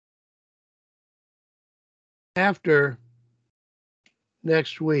After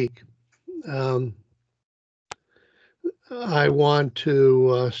next week, um, I want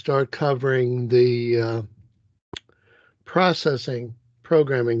to start covering the processing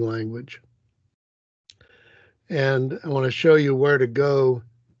programming language. And I want to show you where to go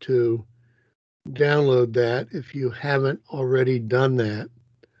to download that if you haven't already done that.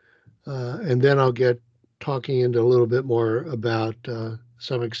 And then I'll get talking into a little bit more about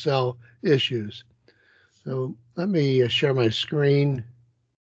some Excel issues. So let me share my screen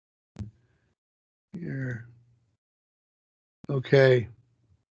here. Okay.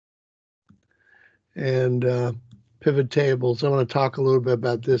 And pivot tables. I want to talk a little bit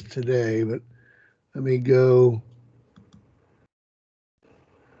about this today, but let me go.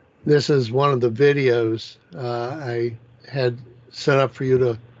 This is one of the videos I had set up for you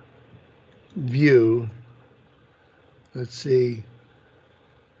to view. Let's see.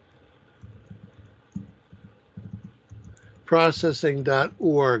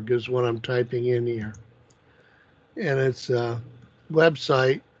 Processing.org is what I'm typing in here. And it's a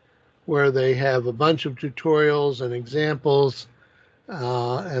website where they have a bunch of tutorials and examples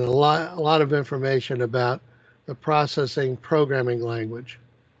and a lot of information about the processing programming language.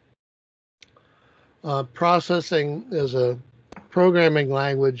 Processing is a programming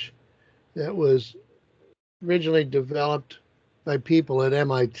language that was originally developed by people at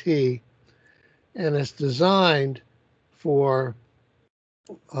MIT, and it's designed for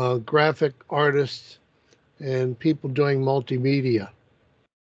graphic artists and people doing multimedia.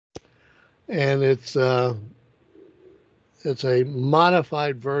 And it's a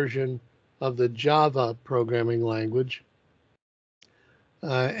modified version of the Java programming language.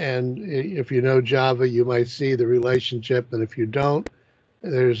 And if you know Java, you might see the relationship, and if you don't,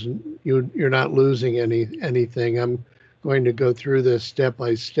 you're not losing anything. I'm going to go through this step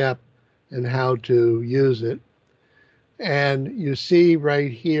by step and how to use it. And you see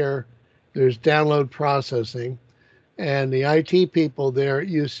right here, there's download processing, and the IT people there at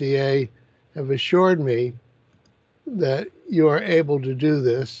UCA have assured me that you are able to do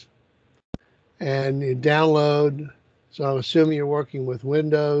this. And you download, so I'm assuming you're working with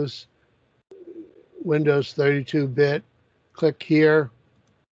Windows 32-bit. Click here,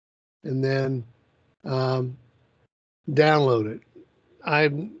 and then download it.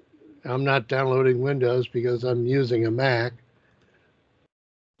 I'm I'm not downloading Windows because I'm using a Mac,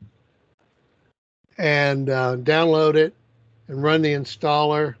 and download it and run the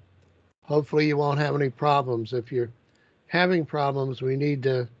installer. Hopefully you won't have any problems. If you're having problems, we need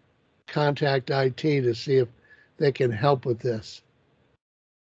to contact IT to see if they can help with this.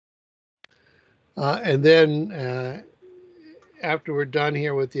 And then after we're done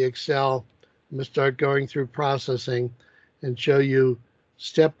here with the Excel, I'm going to start going through processing and show you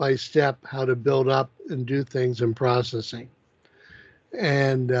step by step how to build up and do things in processing.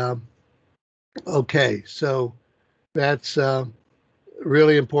 And okay, so that's a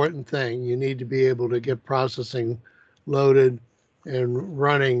really important thing. You need to be able to get processing loaded and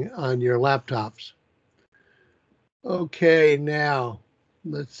running on your laptops. Okay, now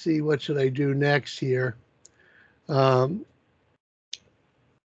let's see, what should I do next here? Um,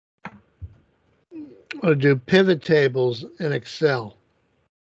 I'll do pivot tables in Excel.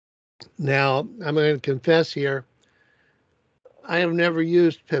 Now, I'm going to confess here, I have never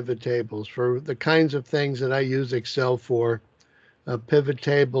used pivot tables for the kinds of things that I use Excel for. Pivot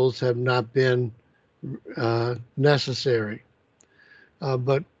tables have not been necessary.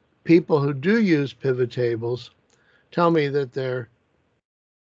 But people who do use pivot tables tell me that they're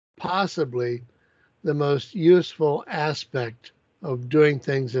possibly the most useful aspect of doing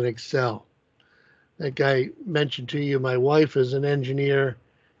things in Excel. Like I mentioned to you, my wife is an engineer.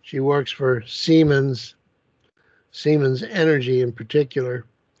 She works for Siemens Energy in particular,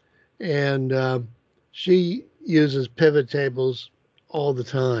 and she uses pivot tables all the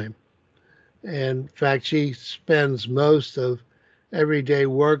time. And in fact, she spends most of every day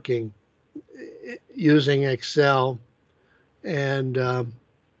working using Excel and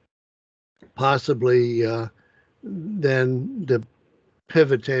possibly then the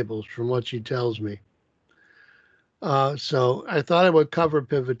pivot tables, from what she tells me. So I thought I would cover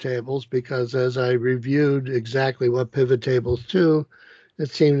pivot tables because as I reviewed exactly what pivot tables do, it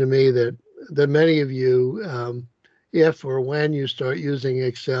seemed to me that many of you, if or when you start using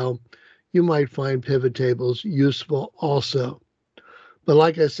Excel, you might find pivot tables useful also. But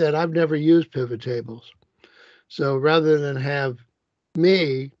like I said, I've never used pivot tables. So rather than have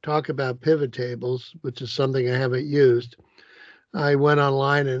me talk about pivot tables, which is something I haven't used, I went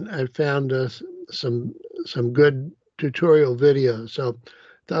online and I found some good tutorial videos. So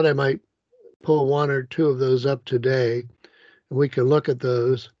thought I might pull one or two of those up today, and we can look at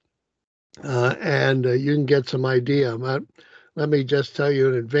those, and you can get some idea. Let me just tell you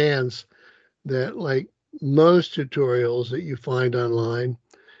in advance that, like most tutorials that you find online,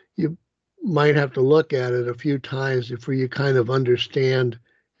 you might have to look at it a few times before you kind of understand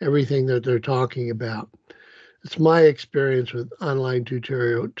everything that they're talking about. It's my experience with online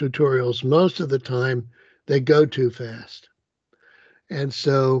tutorials. Most of the time, they go too fast. And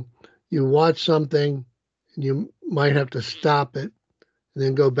so you watch something, and you might have to stop it and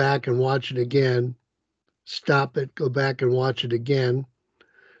then go back and watch it again, stop it, go back and watch it again.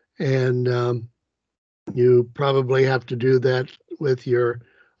 And you probably have to do that with your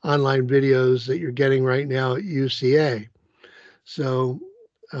online videos that you're getting right now at UCA. So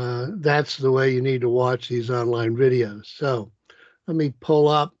that's the way you need to watch these online videos. So let me pull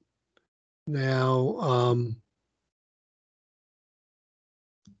up now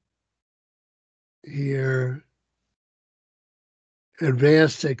here,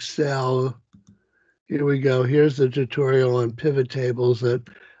 Advanced Excel. Here we go. Here's the tutorial on pivot tables that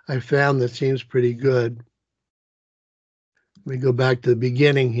I found that seems pretty good. Let me go back to the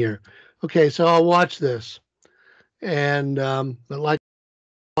beginning here. Okay, so I'll watch this. And but like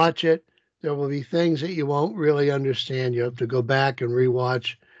watch it, there will be things that you won't really understand. You have to go back and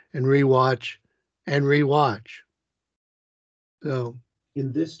rewatch and rewatch and rewatch. So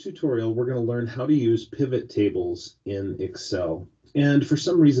in this tutorial, we're going to learn how to use pivot tables in Excel. And for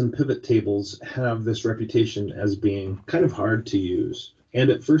some reason, pivot tables have this reputation as being kind of hard to use. And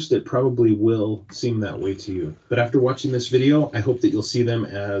at first, it probably will seem that way to you. But after watching this video, I hope that you'll see them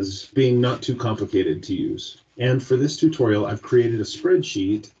as being not too complicated to use. And for this tutorial, I've created a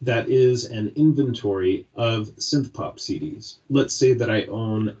spreadsheet that is an inventory of synthpop CDs. Let's say that I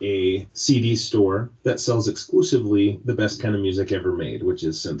own a CD store that sells exclusively the best kind of music ever made, which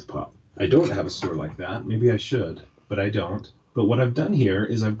is synthpop. I don't have a store like that. Maybe I should, but I don't. But what I've done here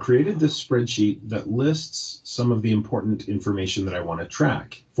is I've created this spreadsheet that lists some of the important information that I want to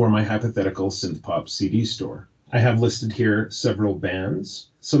track for my hypothetical synthpop CD store. I have listed here several bands.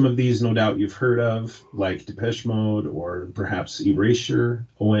 Some of these, no doubt, you've heard of, like Depeche Mode or perhaps Erasure,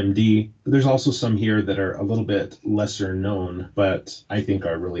 OMD. But there's also some here that are a little bit lesser known, but I think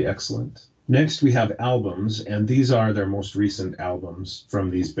are really excellent. Next, we have albums, and these are their most recent albums from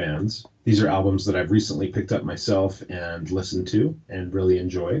these bands. These are albums that I've recently picked up myself and listened to and really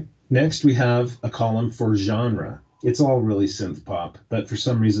enjoy. Next, we have a column for genre. It's all really synth pop, but for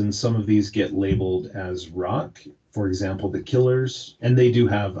some reason, some of these get labeled as rock. For example, The Killers, and they do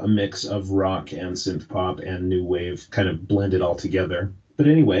have a mix of rock and synth pop and new wave kind of blended all together. But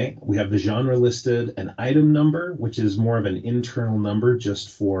anyway, we have the genre listed, an item number, which is more of an internal number just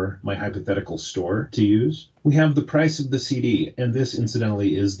for my hypothetical store to use. We have the price of the CD, and this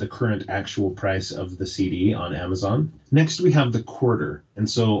incidentally is the current actual price of the CD on Amazon. Next, we have the quarter, and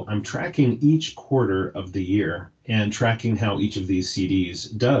so I'm tracking each quarter of the year and tracking how each of these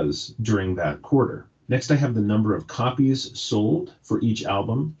CDs does during that quarter. Next, I have the number of copies sold for each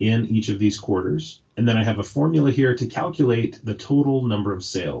album in each of these quarters. And then I have a formula here to calculate the total number of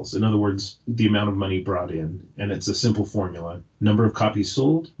sales. In other words, the amount of money brought in. And it's a simple formula. Number of copies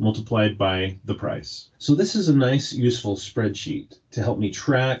sold multiplied by the price. So this is a nice, useful spreadsheet to help me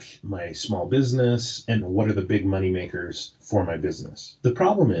track my small business and what are the big money makers for my business. The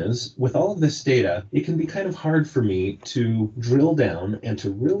problem is, with all of this data, it can be kind of hard for me to drill down and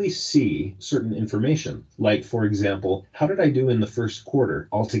to really see certain information. Like, for example, how did I do in the first quarter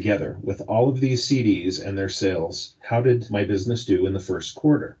altogether with all of these CDs and their sales? How did my business do in the first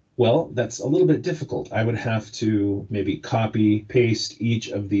quarter? Well, that's a little bit difficult. I would have to maybe copy, paste each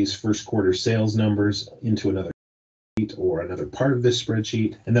of these first quarter sales numbers into another sheet or another part of this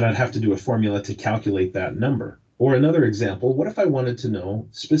spreadsheet, and then I'd have to do a formula to calculate that number. Or another example, what if I wanted to know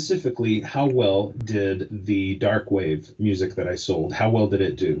specifically how well did the dark wave music that I sold, how well did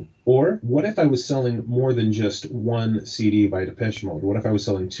it do? Or what if I was selling more than just one CD by Depeche Mode? What if I was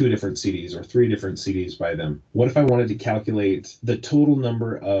selling 2 different CDs or 3 different CDs by them? What if I wanted to calculate the total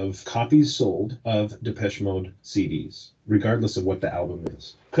number of copies sold of Depeche Mode CDs, regardless of what the album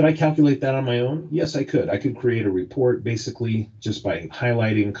is? Could I calculate that on my own? Yes, I could. I could create a report basically just by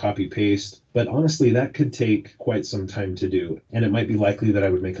highlighting, copy, paste. But honestly, that could take quite some time to do. And it might be likely that I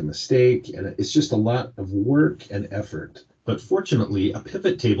would make a mistake. And it's just a lot of work and effort. But fortunately, a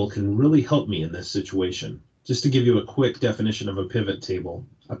pivot table can really help me in this situation. Just to give you a quick definition of a pivot table,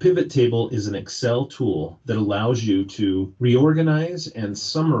 A pivot table is an Excel tool that allows you to reorganize and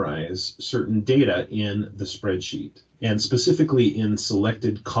summarize certain data in the spreadsheet, and specifically in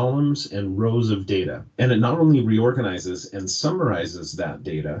selected columns and rows of data. And it not only reorganizes and summarizes that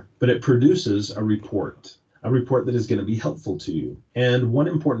data, but it produces a report that is going to be helpful to you. And one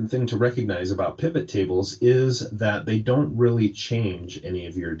important thing to recognize about pivot tables is that they don't really change any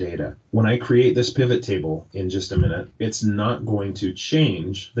of your data. When I create this pivot table in just a minute, it's not going to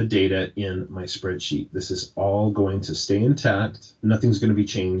change the data in my spreadsheet. This is all going to stay intact. Nothing's going to be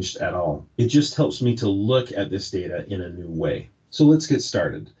changed at all. It just helps me to look at this data in a new way. So let's get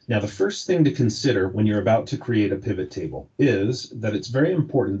started. Now, the first thing to consider when you're about to create a pivot table is that it's very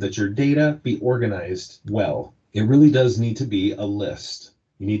important that your data be organized well. It really does need to be a list.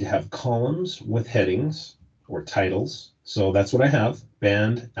 You need to have columns with headings or titles. So that's what I have: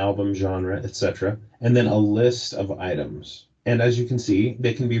 band, album, genre, etc. And then a list of items. And as you can see,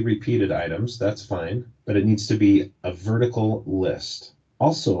 they can be repeated items. That's fine, but it needs to be a vertical list.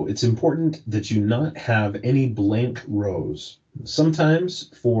 Also, it's important that you not have any blank rows. Sometimes,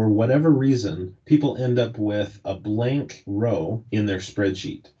 for whatever reason, people end up with a blank row in their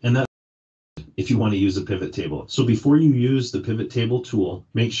spreadsheet. And that's if you want to use a pivot table. So before you use the pivot table tool,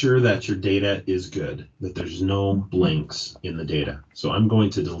 make sure that your data is good, that there's no blanks in the data. So I'm going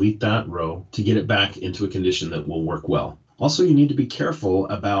to delete that row to get it back into a condition that will work well. Also, you need to be careful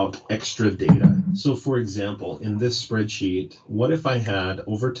about extra data. So for example, in this spreadsheet, what if I had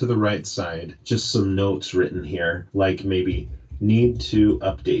over to the right side just some notes written here, like maybe need to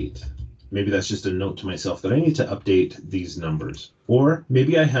update. Maybe that's just a note to myself that I need to update these numbers. Or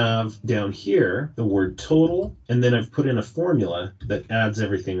maybe I have down here the word total, and then I've put in a formula that adds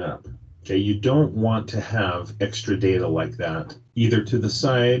everything up. Okay, you don't want to have extra data like that, either to the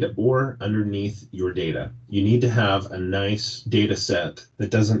side or underneath your data. You need to have a nice data set that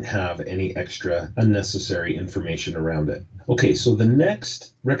doesn't have any extra unnecessary information around it. Okay, so the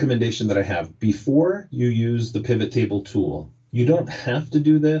next recommendation that I have before you use the pivot table tool, you don't have to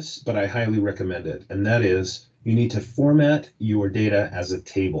do this, but I highly recommend it, and that is you need to format your data as a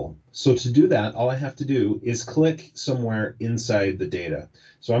table. So to do that, all I have to do is click somewhere inside the data.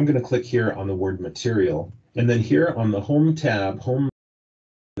 So I'm going to click here on the word material, and then here on the home tab,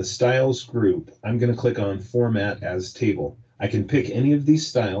 the styles group, I'm going to click on format as table. I can pick any of these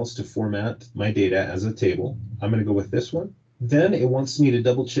styles to format my data as a table. I'm going to go with this one. Then it wants me to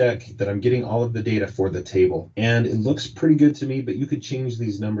double check that I'm getting all of the data for the table. And it looks pretty good to me, but you could change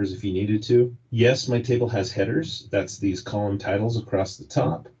these numbers if you needed to. Yes, my table has headers. That's these column titles across the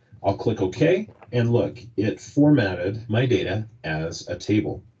top. I'll click OK, and look, it formatted my data as a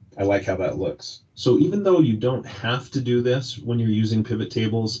table. I like how that looks. So even though you don't have to do this when you're using pivot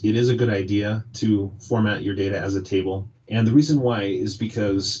tables, it is a good idea to format your data as a table. And the reason why is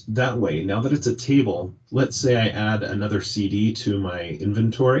because that way, now that it's a table, let's say I add another CD to my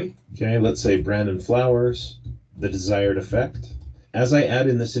inventory. Okay, let's say Brandon Flowers, the desired effect. As I add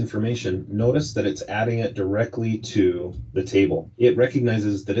in this information, notice that it's adding it directly to the table. It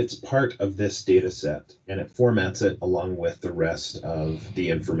recognizes that it's part of this data set, and it formats it along with the rest of the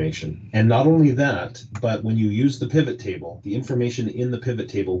information. And not only that, but when you use the pivot table, the information in the pivot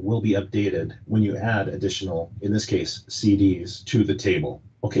table will be updated when you add additional, in this case, CDs to the table.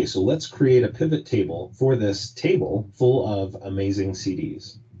 Okay, so let's create a pivot table for this table full of amazing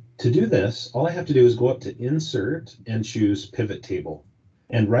CDs. To do this, all I have to do is go up to Insert and choose Pivot Table.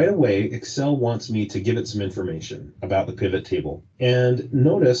 And right away, Excel wants me to give it some information about the pivot table. And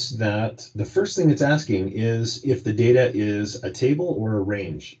notice that the first thing it's asking is if the data is a table or a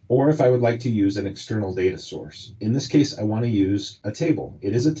range, or if I would like to use an external data source. In this case, I want to use a table.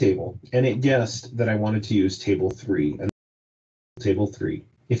 It is a table, and it guessed that I wanted to use Table 3. And Table 3.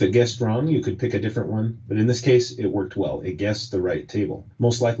 If it guessed wrong, you could pick a different one, but in this case, it worked well. It guessed the right table,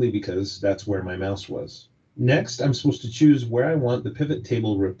 most likely because that's where my mouse was. Next, I'm supposed to choose where I want the pivot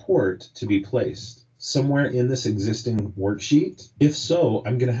table report to be placed. Somewhere in this existing worksheet? If so,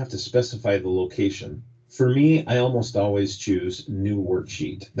 I'm going to have to specify the location. For me, I almost always choose New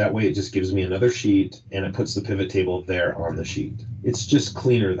Worksheet. That way it just gives me another sheet and it puts the pivot table there on the sheet. It's just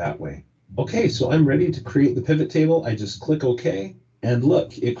cleaner that way. Okay, so I'm ready to create the pivot table. I just click OK. And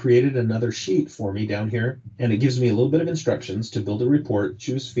look, it created another sheet for me down here, and it gives me a little bit of instructions to build a report,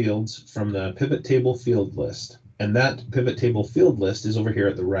 choose fields from the pivot table field list. And that pivot table field list is over here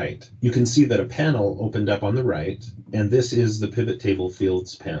at the right. You can see that a panel opened up on the right, and this is the pivot table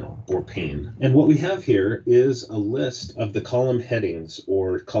fields panel or pane. And what we have here is a list of the column headings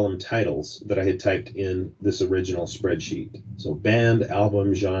or column titles that I had typed in this original spreadsheet. So band,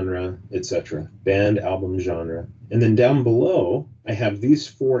 album, genre, etc. Band, album, genre. And then down below, I have these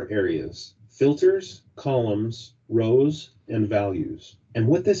 4 areas: filters, columns, rows, and values. And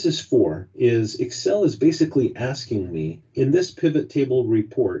what this is for is Excel is basically asking me in this pivot table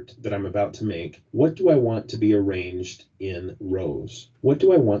report that I'm about to make, what do I want to be arranged in rows? What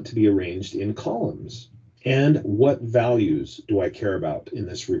do I want to be arranged in columns? And what values do I care about in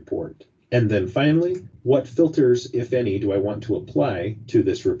this report? And then finally, what filters, if any, do I want to apply to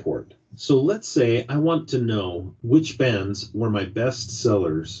this report? So let's say I want to know which bands were my best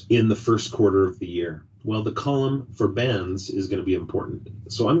sellers in the first quarter of the year. Well, the column for bands is going to be important.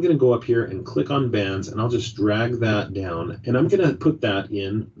 So I'm going to go up here and click on bands, and I'll just drag that down, and I'm going to put that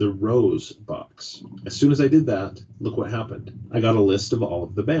in the rows box. As soon as I did that, look what happened. I got a list of all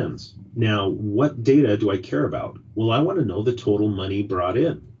of the bands. Now, what data do I care about? Well, I want to know the total money brought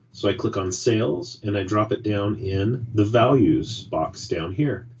in. So I click on sales and I drop it down in the values box down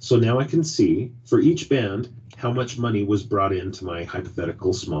here. So now I can see for each band how much money was brought into my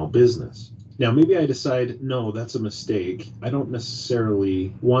hypothetical small business. Now, maybe I decide, no, that's a mistake. I don't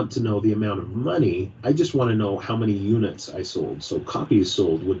necessarily want to know the amount of money. I just want to know how many units I sold. So copies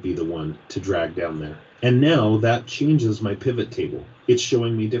sold would be the one to drag down there. And now that changes my pivot table. It's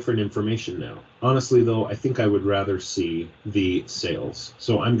showing me different information now. Honestly, though, I think I would rather see the sales.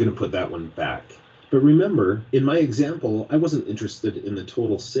 So I'm going to put that one back. But remember, in my example, I wasn't interested in the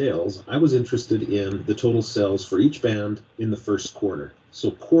total sales. I was interested in the total sales for each band in the first quarter.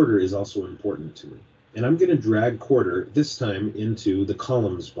 So quarter is also important to me. And I'm going to drag quarter this time into the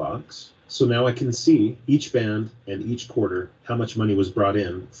columns box. So now I can see each band and each quarter how much money was brought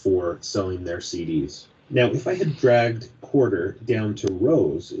in for selling their CDs. Now, if I had dragged quarter down to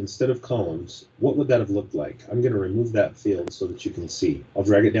rows instead of columns, what would that have looked like? I'm going to remove that field so that you can see. I'll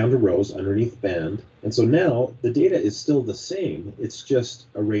drag it down to rows underneath band. And so now the data is still the same. It's just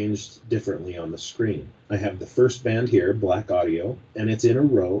arranged differently on the screen. I have the first band here, Black Audio, and it's in a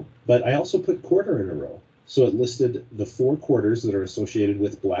row, but I also put quarter in a row. So it listed the 4 quarters that are associated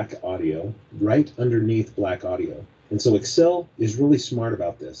with Black Audio right underneath Black Audio. And so Excel is really smart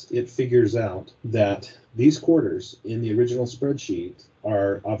about this. It figures out that these quarters in the original spreadsheet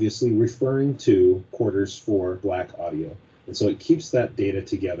are obviously referring to quarters for Black Audio. And so it keeps that data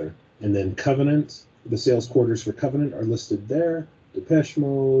together. And then Covenant, the sales quarters for Covenant are listed there, Depeche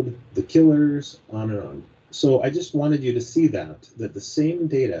Mode, The Killers, on and on. So I just wanted you to see that the same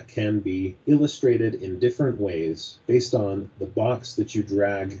data can be illustrated in different ways based on the box that you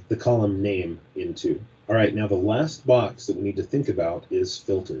drag the column name into. All right, now the last box that we need to think about is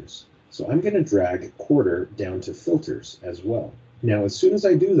filters. So I'm going to drag quarter down to filters as well. Now, as soon as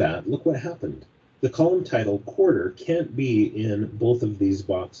I do that, look what happened. The column title quarter can't be in both of these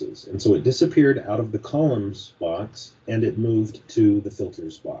boxes. And so it disappeared out of the columns box and it moved to the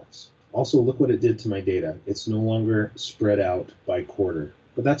filters box. Also, look what it did to my data. It's no longer spread out by quarter,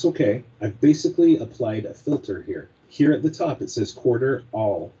 but that's okay. I've basically applied a filter here. Here at the top, it says quarter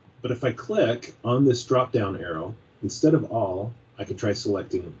all. But if I click on this drop-down arrow, instead of all, I could try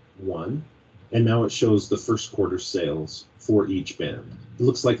selecting 1. And now it shows the first quarter sales for each band. It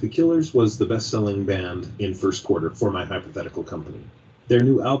looks like The Killers was the best-selling band in first quarter for my hypothetical company. Their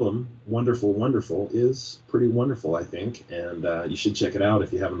new album, Wonderful, Wonderful, is pretty wonderful, I think, and you should check it out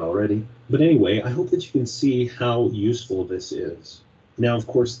if you haven't already. But anyway, I hope that you can see how useful this is. Now, of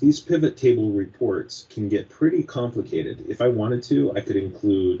course, these pivot table reports can get pretty complicated. If I wanted to, I could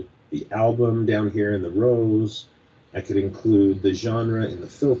include the album down here in the rows. I could include the genre in the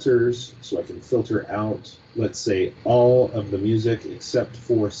filters, so I can filter out, let's say, all of the music except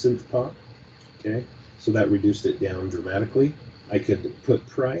for synth pop. Okay, so that reduced it down dramatically. I could put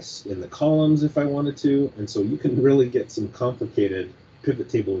price in the columns if I wanted to, and so you can really get some complicated pivot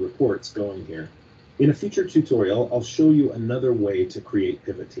table reports going here. In a future tutorial, I'll show you another way to create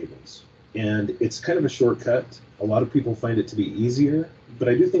pivot tables. And it's kind of a shortcut. A lot of people find it to be easier, but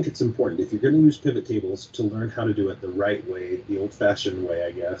I do think it's important if you're going to use pivot tables to learn how to do it the right way, the old-fashioned way,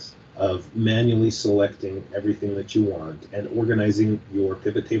 I guess, of manually selecting everything that you want and organizing your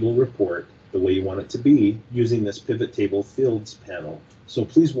pivot table report the way you want it to be using this pivot table fields panel. So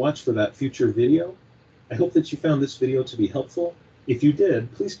please watch for that future video. I hope that you found this video to be helpful. If you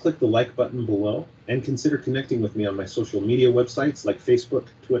did, please click the like button below and consider connecting with me on my social media websites like Facebook,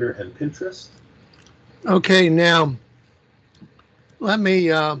 Twitter, and Pinterest. Okay, now let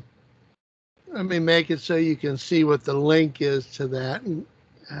me let me make it so you can see what the link is to that. And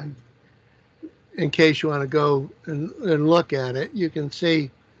in case you want to go and look at it, you can see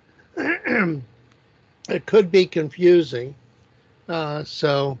it could be confusing.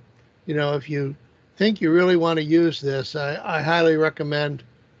 So, you know, if you think you really want to use this, I highly recommend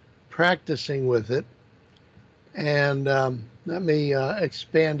practicing with it. And let me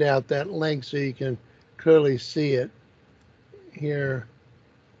expand out that link so you can clearly see it here.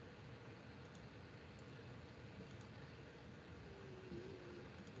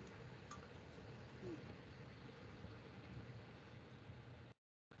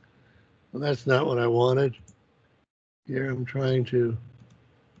 Well, that's not what I wanted. Here I'm trying to,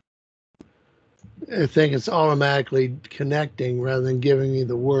 I think it's automatically connecting rather than giving me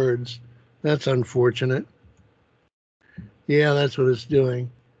the words. That's unfortunate. Yeah, that's what it's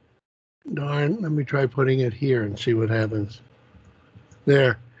doing. Darn, let me try putting it here and see what happens.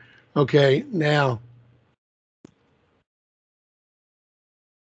 There. Okay, now.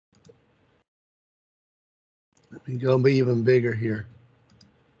 Let me go be even bigger here.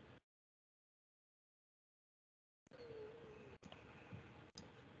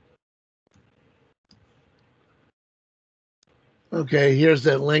 Okay, here's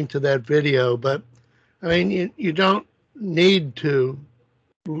that link to that video, but I mean, you don't need to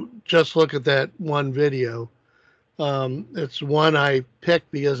just look at that one video. It's one I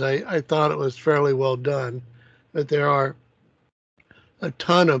picked because I thought it was fairly well done, but there are a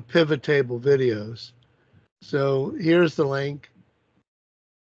ton of pivot table videos. So here's the link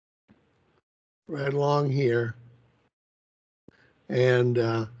right along here.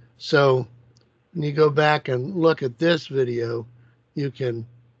 And so when you go back and look at this video, you can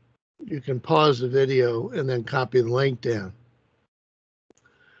pause the video and then copy the link down.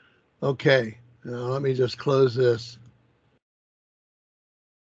 Okay, now let me just close this.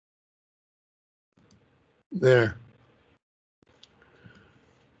 There.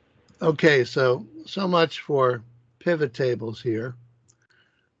 Okay, so much for pivot tables here.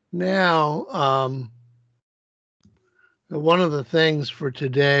 Now, one of the things for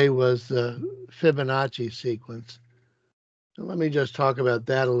today was the Fibonacci sequence. So let me just talk about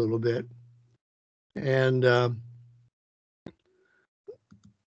that a little bit. And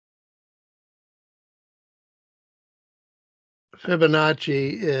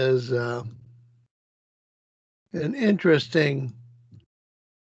Fibonacci is an interesting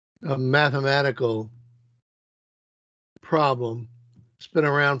mathematical problem. It's been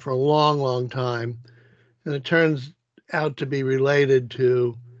around for a long, long time, and it turns out to be related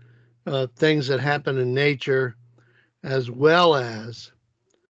to things that happen in nature, as well as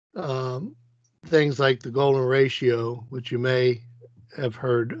things like the golden ratio, which you may have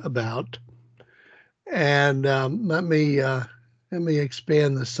heard about. And let me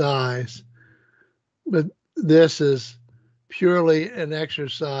expand the size. But this is purely an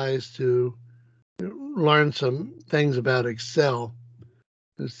exercise to learn some things about Excel.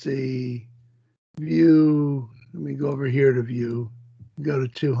 Let's see, view, let me go over here to view, go to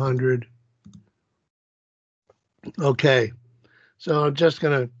 200. Okay, so I'm just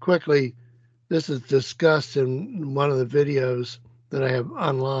going to quickly, this is discussed in one of the videos that I have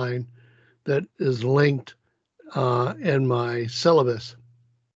online that is linked in my syllabus.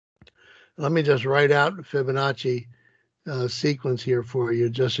 Let me just write out the Fibonacci sequence here for you,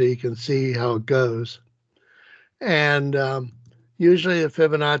 just so you can see how it goes. And usually the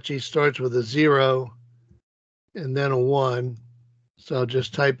Fibonacci starts with a 0 and then a 1. So I'll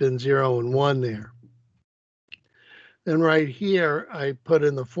just type in 0 and 1 there. Then right here, I put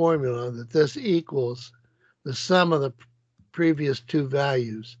in the formula that this equals the sum of the previous two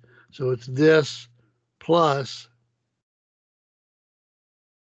values. So it's this plus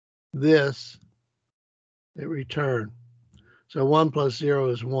this at return. So 1 plus 0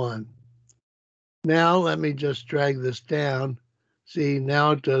 is 1. Now let me just drag this down. See,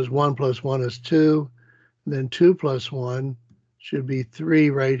 now it does 1 plus 1 is 2. Then 2 plus 1 should be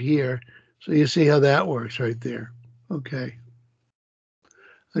 3 right here. So you see how that works right there. Okay.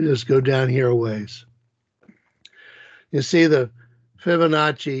 I just go down here a ways. You see the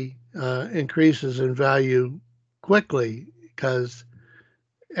Fibonacci increases in value quickly because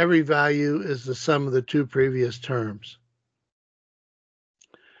every value is the sum of the two previous terms.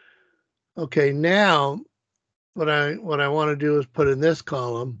 Okay, now what I want to do is put in this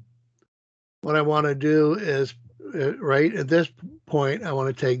column. What I want to do is, right at this point, I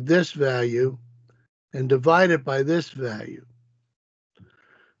want to take this value and divide it by this value.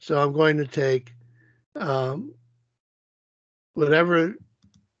 So I'm going to take whatever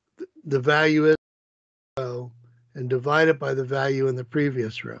the value is in the row and divide it by the value in the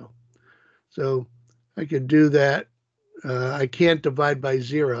previous row. So I could do that. I can't divide by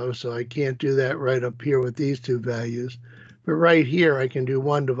 0, so I can't do that right up here with these two values. But right here, I can do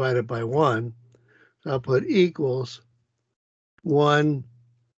 1 divided by 1. So I'll put equals 1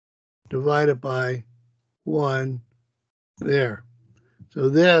 divided by 1 there. So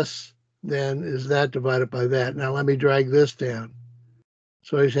this then is that divided by that. Now let me drag this down.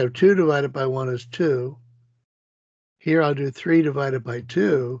 So I just have 2 divided by 1 is 2. Here I'll do 3 divided by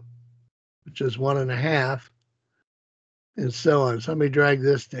 2, which is 1.5, and so on. So let me drag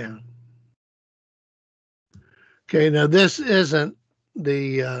this down. Okay, now this isn't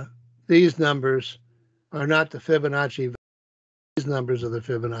the, these numbers are not the Fibonacci. These numbers are the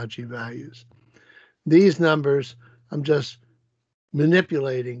Fibonacci values. These numbers, I'm just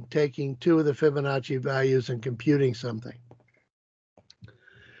manipulating, taking 2 of the Fibonacci values and computing something.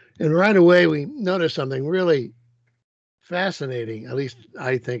 And right away, we notice something really fascinating, at least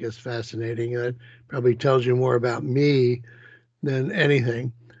I think is fascinating, and it probably tells you more about me than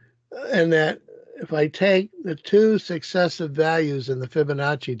anything. And that if I take the 2 successive values in the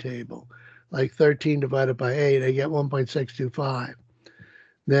Fibonacci table, like 13 divided by 8, I get 1.625.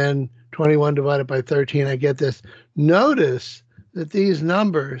 Then 21 divided by 13, I get this. Notice that these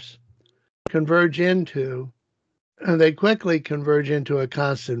numbers converge into, and they quickly converge into a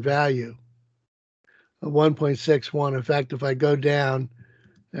constant value of 1.61. In fact, if I go down,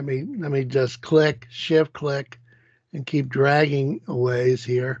 let me just click, shift click, and keep dragging a ways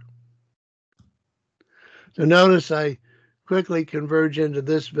here. So notice I quickly converge into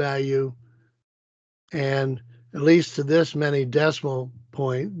this value, and at least to this many decimal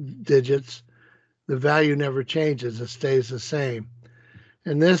point digits, the value never changes, it stays the same.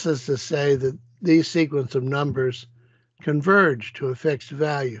 And this is to say that these sequence of numbers converge to a fixed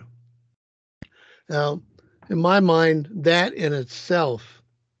value. Now, in my mind, that in itself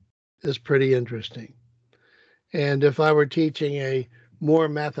is pretty interesting. And if I were teaching a more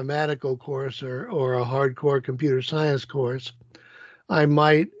mathematical course or a hardcore computer science course, I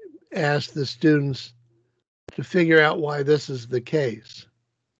might ask the students to figure out why this is the case.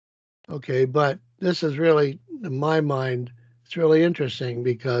 Okay, but this is really, in my mind, it's really interesting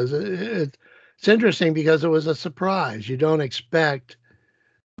because it's interesting because it was a surprise. You don't expect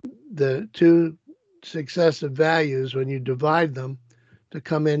the 2 successive values when you divide them to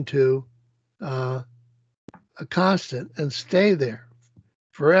come into a constant and stay there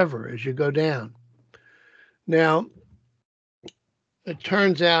forever as you go down. Now, it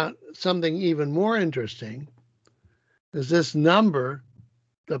turns out something even more interesting is this number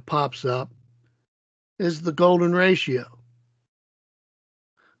that pops up is the golden ratio.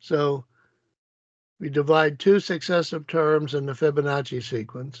 So we divide 2 successive terms in the Fibonacci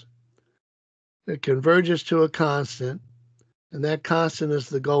sequence. It converges to a constant, and that constant is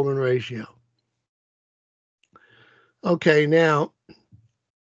the golden ratio. Okay, now,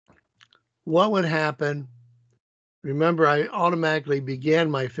 what would happen? Remember, I automatically began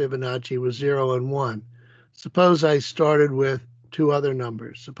my Fibonacci with 0 and 1. Suppose I started with 2 other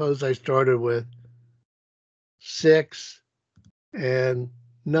numbers. Suppose I started with 6 and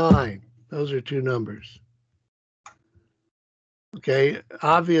 9. Those are 2 numbers. Okay,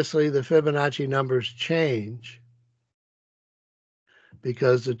 obviously the Fibonacci numbers change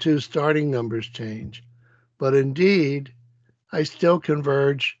because the 2 starting numbers change. But indeed, I still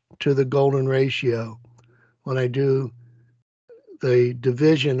converge to the golden ratio when I do the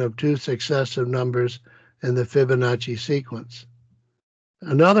division of 2 successive numbers in the Fibonacci sequence.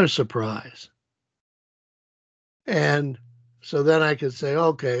 Another surprise. And so then I could say,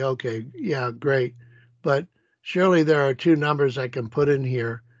 okay, yeah, great. But surely there are 2 numbers I can put in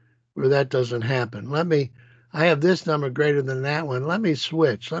here where that doesn't happen. I have this number greater than that one. Let me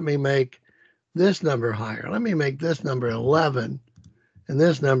switch. Let me make this number higher. Let me make this number 11 and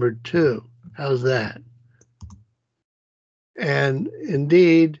this number 2. How's that? And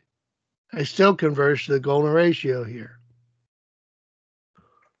indeed, I still converge to the golden ratio here.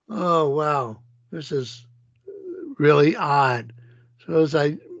 Oh, wow. This is really odd. So as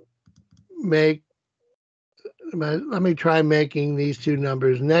I make, let me try making these 2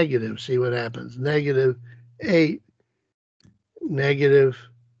 numbers negative, see what happens. -8,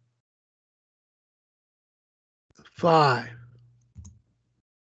 -5.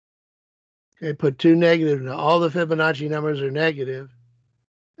 Okay, put 2 negative. Now all the Fibonacci numbers are negative,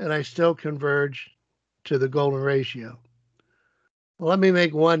 and I still converge to the golden ratio. Well, let me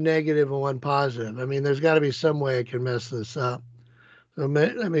make 1 negative and 1 positive. I mean, there's got to be some way I can mess this up. So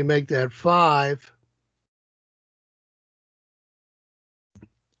let me make that 5.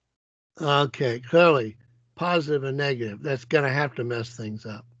 Okay, clearly positive and negative. That's going to have to mess things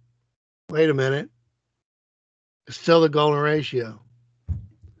up. wait a minute, it's still the golden ratio.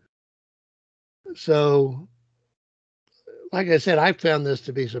 So, like I said, I found this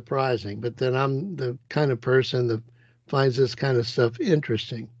to be surprising, but then I'm the kind of person that finds this kind of stuff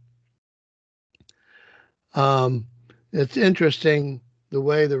interesting. Um, it's interesting the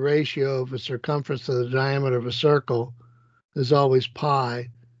way the ratio of a circumference to the diameter of a circle is always pi,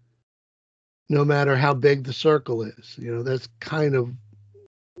 no matter how big the circle is. That's kind of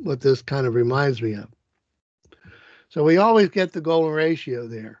what this kind of reminds me of. So we always get the golden ratio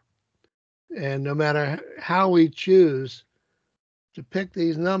there. And no matter how we choose to pick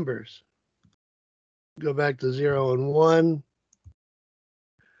these numbers, go back to 0 and 1.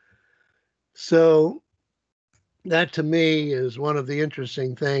 So that to me is one of the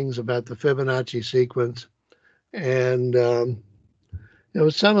interesting things about the Fibonacci sequence. And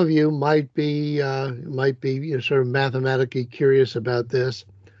some of you might be sort of mathematically curious about this.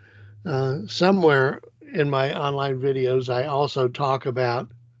 Somewhere in my online videos,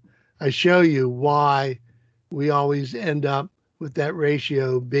 I show you why we always end up with that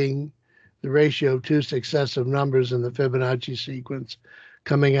ratio being the ratio of two successive numbers in the Fibonacci sequence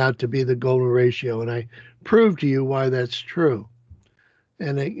coming out to be the golden ratio. And I prove to you why that's true.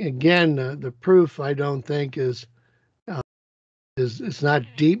 And again, the proof I don't think is it's not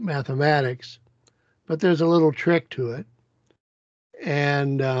deep mathematics, but there's a little trick to it.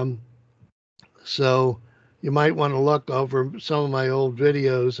 And so you might want to look over some of my old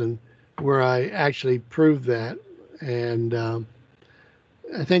videos and where I actually prove that. And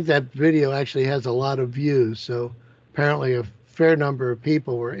I think that video actually has a lot of views. So apparently a fair number of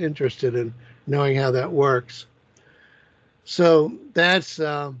people were interested in knowing how that works. So that's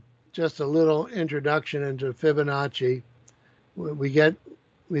just a little introduction into Fibonacci.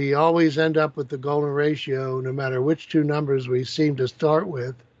 We always end up with the golden ratio, no matter which two numbers we seem to start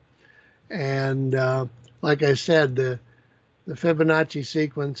with. And like I said, the Fibonacci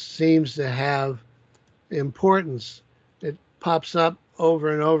sequence seems to have importance. It pops up over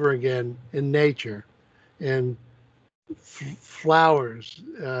and over again in nature. In flowers,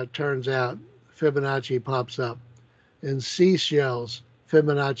 turns out, Fibonacci pops up. In seashells,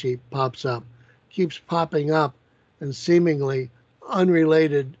 Fibonacci pops up. Keeps popping up in seemingly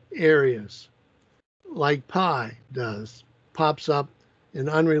unrelated areas, like pi does, pops up in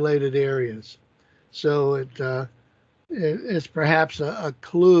unrelated areas. So it's perhaps a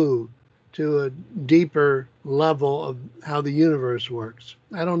clue to a deeper level of how the universe works.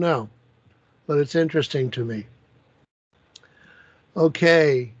 I don't know, but it's interesting to me.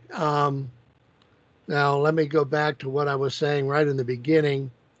 Okay, now let me go back to what I was saying right in the beginning,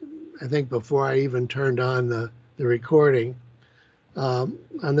 I think before I even turned on the recording. On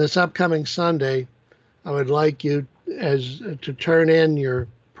this upcoming Sunday, I would like you to turn in your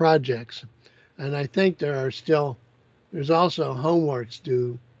projects. And I think there's also homeworks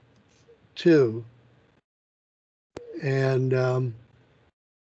due too. And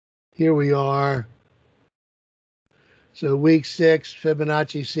here we are. So week 6,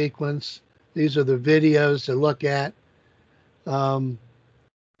 Fibonacci sequence. These are the videos to look at. And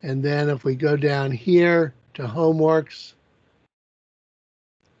then if we go down here to homeworks,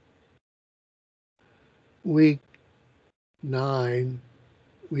 week 9,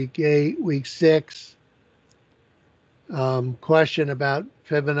 week 8, week 6, question about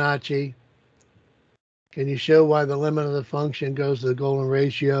Fibonacci. Can you show why the limit of the function goes to the golden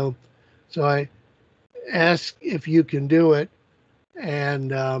ratio? So I ask if you can do it.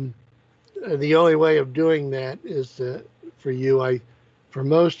 And the only way of doing that is for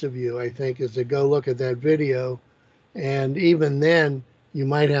most of you, I think, is to go look at that video. And even then, you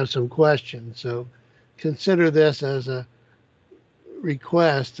might have some questions. So consider this as a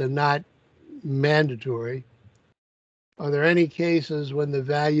request and not mandatory. Are there any cases when the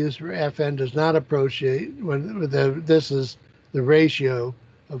values for Fn does not approach this is the ratio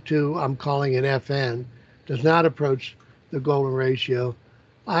of two, I'm calling it Fn, does not approach the golden ratio?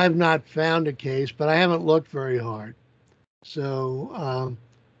 I've not found a case, but I haven't looked very hard. So,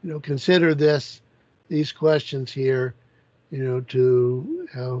 consider these questions here,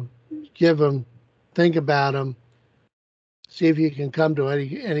 to give them, think about them, see if you can come to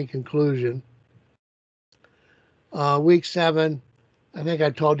any conclusion. Week 7, I think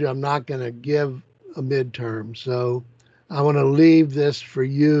I told you I'm not going to give a midterm. So I want to leave this for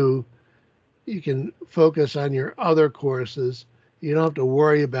you. You can focus on your other courses. You don't have to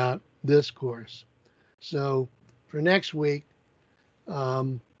worry about this course. So for next week, I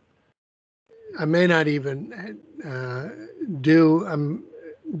may not even do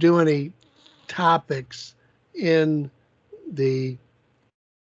any topics in the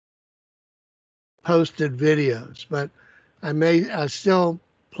posted videos, but I'm still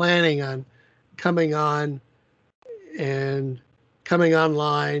planning on coming on and coming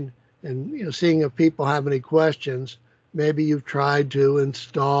online and seeing if people have any questions. Maybe you've tried to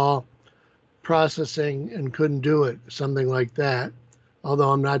install processing and couldn't do it, something like that.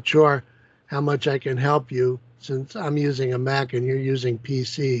 Although I'm not sure how much I can help you since I'm using a Mac and you're using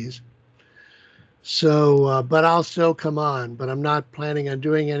PCs. So, but I'll still come on, but I'm not planning on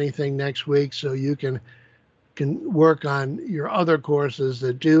doing anything next week, so you can work on your other courses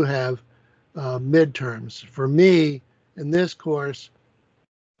that do have midterms. For me, in this course,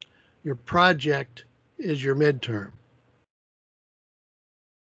 your project is your midterm.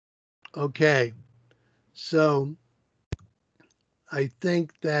 Okay, so I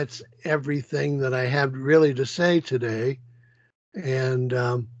think that's everything that I have really to say today. And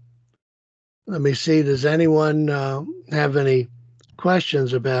let me see, does anyone have any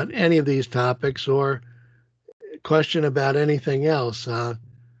questions about any of these topics or question about anything else?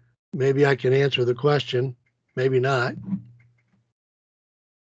 Maybe I can answer the question, maybe not.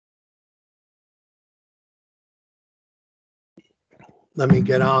 Let me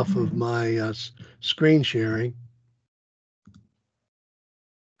get off of my screen sharing.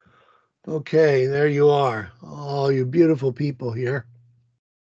 Okay, there you are, all you beautiful people here.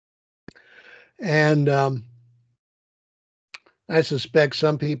 And I suspect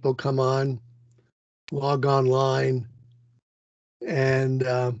some people come on, log online, and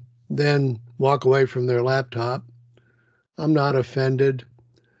then walk away from their laptop. I'm not offended.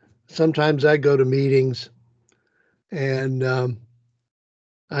 Sometimes I go to meetings and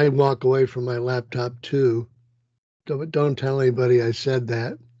I walk away from my laptop too. Don't tell anybody I said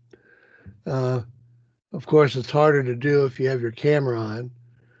that. Of course, it's harder to do if you have your camera on.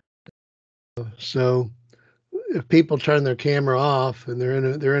 So if people turn their camera off and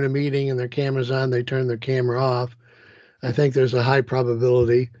they're in a meeting and their camera's on, they turn their camera off. I think there's a high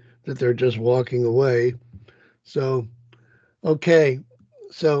probability that they're just walking away. So, okay.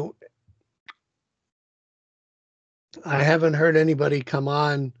 So I haven't heard anybody come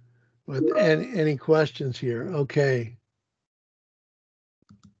on with any questions here. Okay.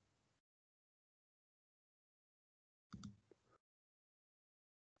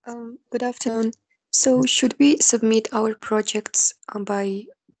 Good afternoon. So should we submit our projects by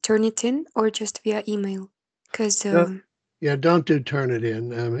Turnitin or just via email? Because yeah, don't do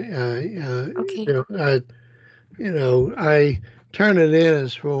Turnitin. okay. I Turnitin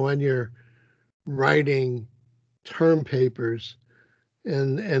is for when you're writing term papers,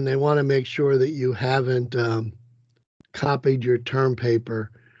 and they want to make sure that you haven't copied your term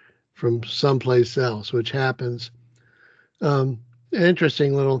paper from someplace else, which happens. An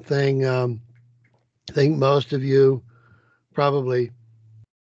interesting little thing. I think most of you probably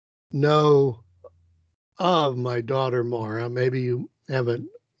know of my daughter Mara. Maybe you haven't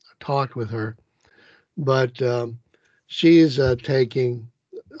talked with her, but she's taking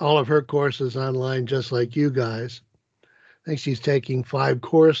all of her courses online just like you guys. I think she's taking 5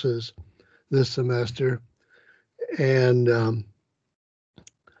 courses this semester, and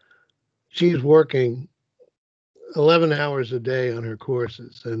she's working 11 hours a day on her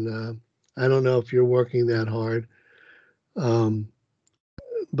courses. And I don't know if you're working that hard,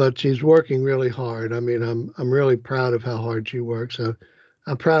 but she's working really hard. I mean, I'm really proud of how hard she works. So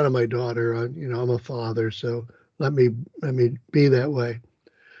I'm proud of my daughter. I'm a father, so let me be that way.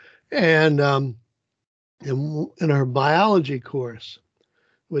 And in her biology course,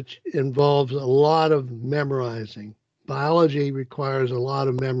 which involves a lot of memorizing, biology requires a lot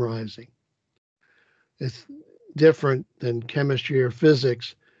of memorizing. It's different than chemistry or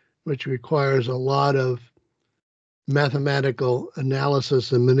physics, which requires a lot of mathematical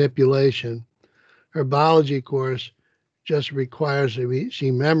analysis and manipulation. Her biology course just requires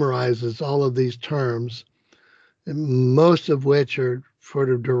she memorizes all of these terms, and most of which are sort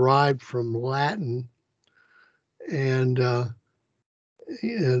of derived from Latin. And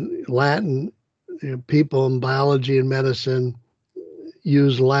in Latin, people in biology and medicine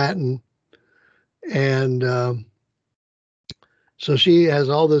use Latin. And so she has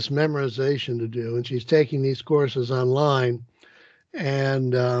all this memorization to do, and she's taking these courses online,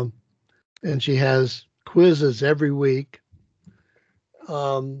 and she has quizzes every week.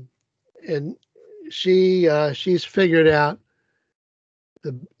 And she's figured out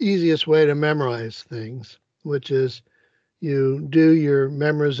the easiest way to memorize things, which is you do your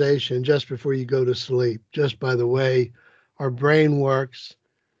memorization just before you go to sleep. Just by the way our brain works,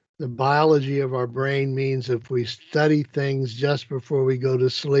 the biology of our brain means if we study things just before we go to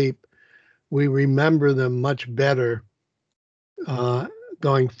sleep, we remember them much better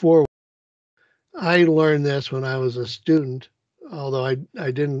going forward. I learned this when I was a student, although I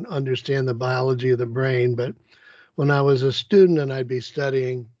didn't understand the biology of the brain. But when I was a student and I'd be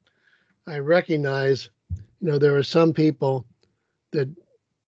studying, I recognized, there were some people that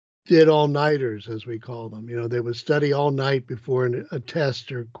did all-nighters, as we call them. They would study all night before a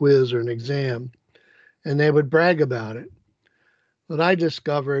test or quiz or an exam, and they would brag about it. What I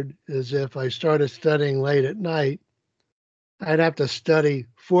discovered is if I started studying late at night, I'd have to study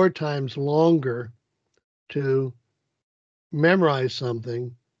 4 times longer to memorize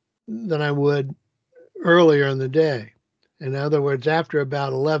something than I would earlier in the day. In other words, after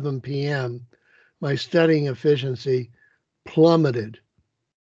about 11 p.m., my studying efficiency plummeted.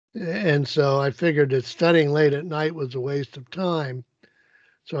 And so I figured that studying late at night was a waste of time.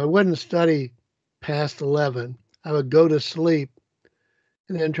 So I wouldn't study past 11. I would go to sleep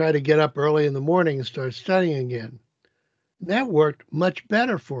and then try to get up early in the morning and start studying again. That worked much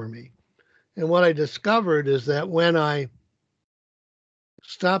better for me. And what I discovered is that when I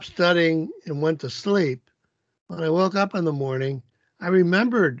stopped studying and went to sleep, when I woke up in the morning, I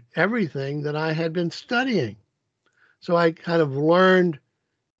remembered everything that I had been studying. So I kind of learned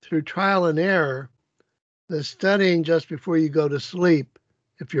through trial and error that studying just before you go to sleep,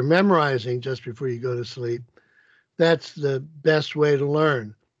 if you're memorizing just before you go to sleep, that's the best way to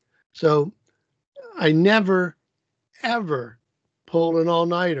learn. So I never, ever pulled an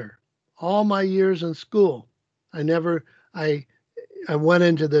all-nighter. All my years in school, I went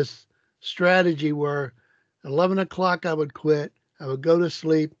into this strategy where at 11 o'clock I would quit, I would go to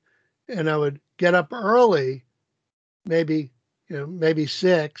sleep, and I would get up early, maybe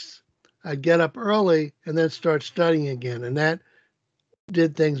 6. I'd get up early and then start studying again. And that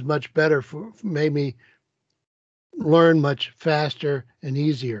did things much better, made me learn much faster and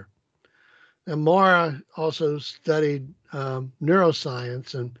easier. And Mara also studied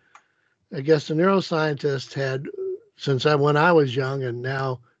neuroscience, and I guess the neuroscientist had, when I was young and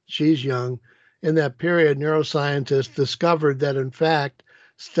now she's young, in that period, neuroscientists discovered that in fact,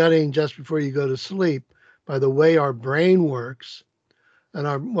 studying just before you go to sleep, by the way our brain works,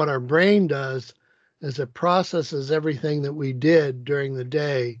 and what our brain does is it processes everything that we did during the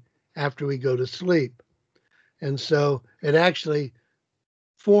day after we go to sleep. And so it actually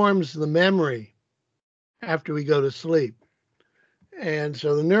forms the memory after we go to sleep. And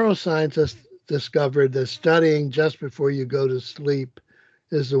so the neuroscientists discovered that studying just before you go to sleep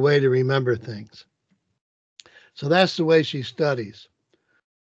is the way to remember things. So that's the way she studies.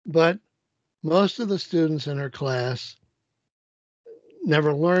 But most of the students in her class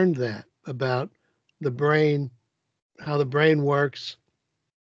never learned that about the brain, how the brain works,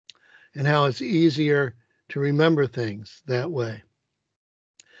 and how it's easier to remember things that way.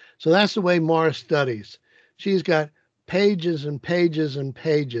 So that's the way Mara studies. She's got pages and pages and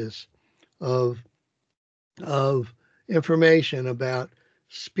pages of information about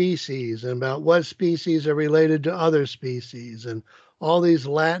species and about what species are related to other species and all these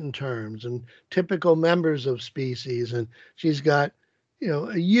Latin terms and typical members of species. And she's got,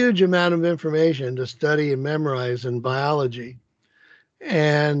 a huge amount of information to study and memorize in biology.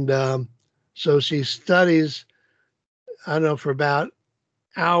 And so she studies, I don't know, for about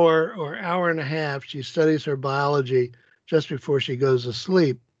hour or hour and a half, she studies her biology just before she goes to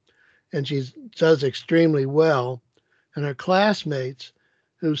sleep. And she does extremely well. And her classmates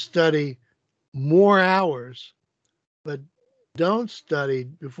who study more hours but don't study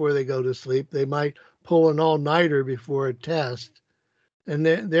before they go to sleep, they might pull an all-nighter before a test, and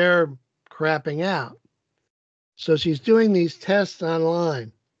they're crapping out. So she's doing these tests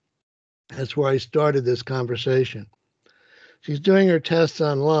online. That's where I started this conversation. She's doing her tests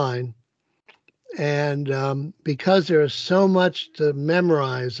online, and because there is so much to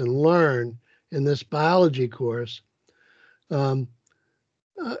memorize and learn in this biology course,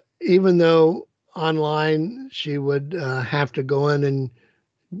 even though online she would have to go in and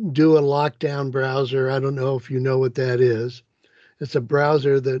do a lockdown browser. I don't know if you know what that is. It's a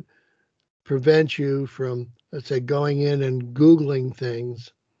browser that prevents you from, let's say, going in and Googling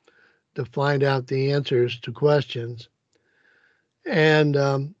things to find out the answers to questions. And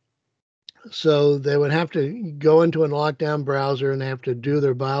so they would have to go into a lockdown browser and have to do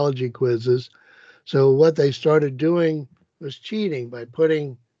their biology quizzes. So what they started doing was cheating by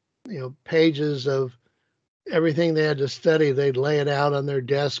putting, pages of everything they had to study. They'd lay it out on their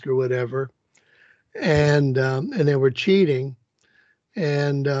desk or whatever, and they were cheating.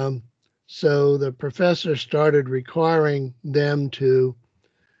 And so the professor started requiring them to,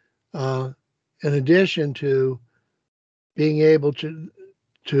 in addition to being able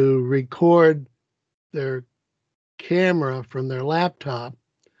to record their camera from their laptop,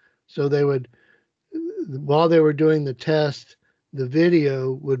 so they would while they were doing the test, the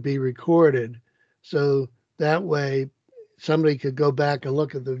video would be recorded. So that way somebody could go back and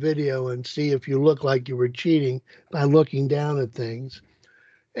look at the video and see if you look like you were cheating by looking down at things.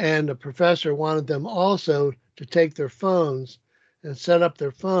 And the professor wanted them also to take their phones and set up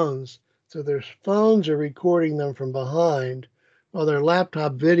their phones so their phones are recording them from behind while their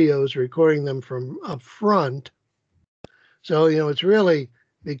laptop video is recording them from up front. So, it's really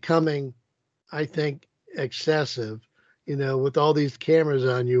becoming, I think, excessive, with all these cameras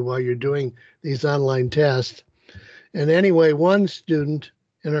on you while you're doing these online tests. And anyway, one student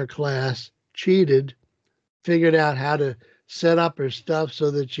in her class cheated, figured out how to set up her stuff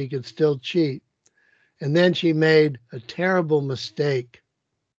so that she could still cheat. And then she made a terrible mistake.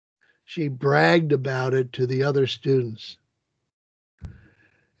 She bragged about it to the other students.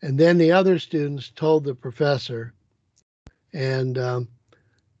 And then the other students told the professor. And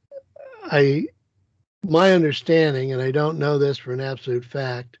my understanding, and I don't know this for an absolute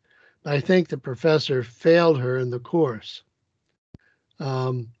fact, but I think the professor failed her in the course.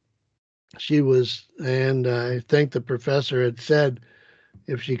 And I think the professor had said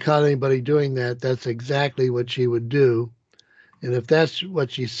if she caught anybody doing that, that's exactly what she would do. And if that's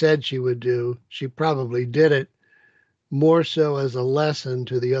what she said she would do, she probably did it more so as a lesson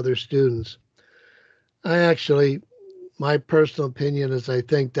to the other students. My personal opinion is I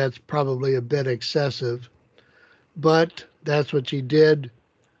think that's probably a bit excessive, but that's what she did.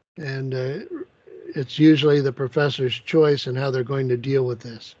 And it's usually the professor's choice in how they're going to deal with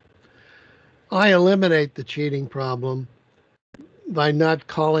this. I eliminate the cheating problem by not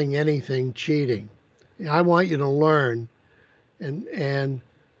calling anything cheating. I want you to learn. And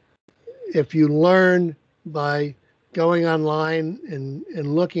if you learn by going online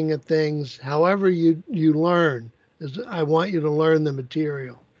and looking at things, however you learn, I want you to learn the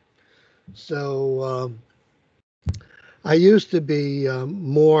material. So I used to be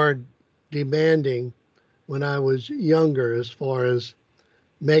more demanding when I was younger as far as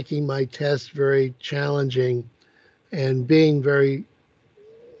making my tests very challenging and being very,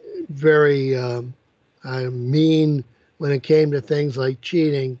 very mean when it came to things like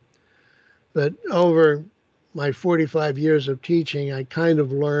cheating. But over my 45 years of teaching, I kind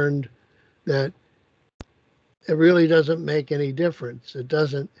of learned that it really doesn't make any difference. It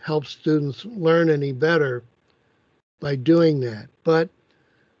doesn't help students learn any better by doing that. But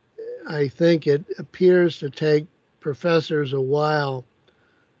I think it appears to take professors a while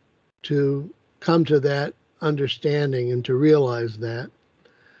to come to that understanding and to realize that.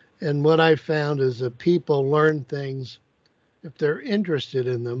 And what I found is that people learn things if they're interested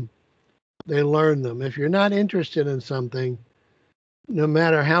in them. They learn them. If you're not interested in something, no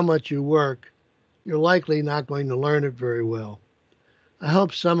matter how much you work, you're likely not going to learn it very well. I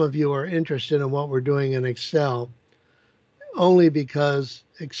hope some of you are interested in what we're doing in Excel, only because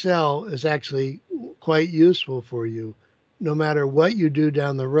Excel is actually quite useful for you. No matter what you do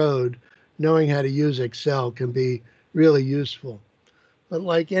down the road, knowing how to use Excel can be really useful. But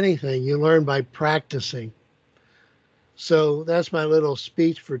like anything, you learn by practicing. So that's my little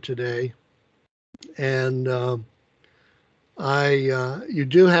speech for today. And you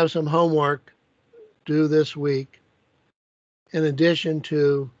do have some homework due this week in addition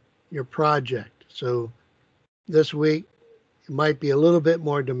to your project. So this week it might be a little bit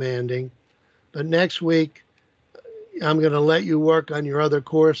more demanding, but next week I'm going to let you work on your other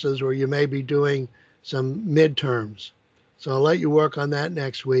courses where you may be doing some midterms. So I'll let you work on that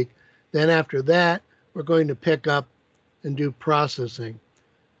next week. Then after that, we're going to pick up and do processing,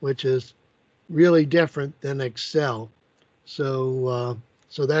 which is really different than Excel. So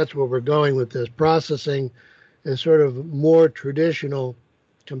that's where we're going with this. Processing is sort of more traditional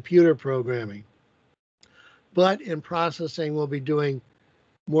computer programming. But in processing, we'll be doing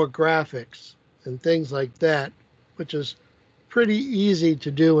more graphics and things like that, which is pretty easy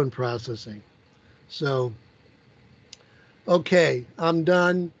to do in processing. So, okay, I'm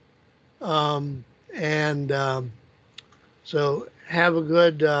done. So have a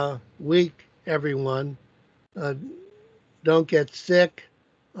good week, everyone. Don't get sick.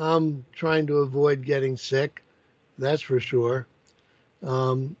 I'm trying to avoid getting sick, that's for sure.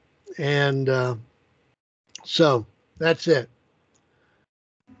 So that's it.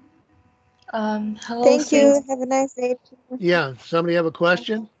 Hello. Thank you. Have a nice day. Yeah, somebody have a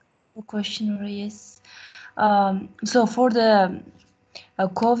question? A question, yes. So for the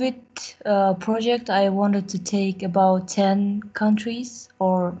COVID project, I wanted to take about 10 countries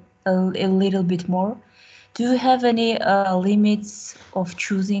or a little bit more. Do you have any limits of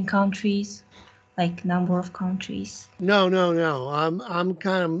choosing countries, like number of countries? No. I'm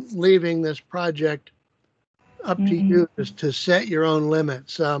kind of leaving this project up to you is to set your own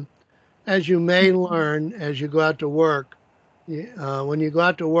limits. As you may learn as you go out to work, when you go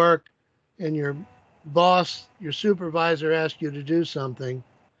out to work and your boss, your supervisor asks you to do something,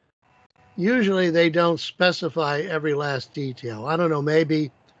 usually they don't specify every last detail. I don't know,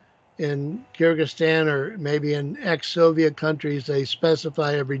 maybe in Kyrgyzstan or maybe in ex-Soviet countries, they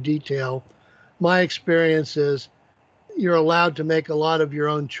specify every detail. My experience is you're allowed to make a lot of your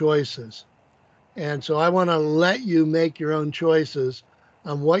own choices. And so I want to let you make your own choices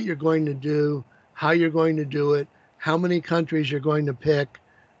on what you're going to do, how you're going to do it, how many countries you're going to pick.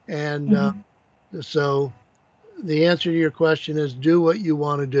 And so the answer to your question is do what you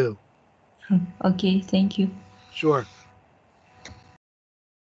want to do. Okay, thank you. Sure.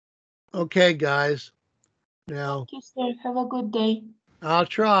 Okay, guys. Now, Thank you, sir. Have a good day. I'll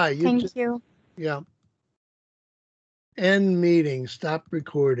try. Thank you. Yeah. End meeting. Stop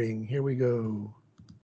recording. Here we go.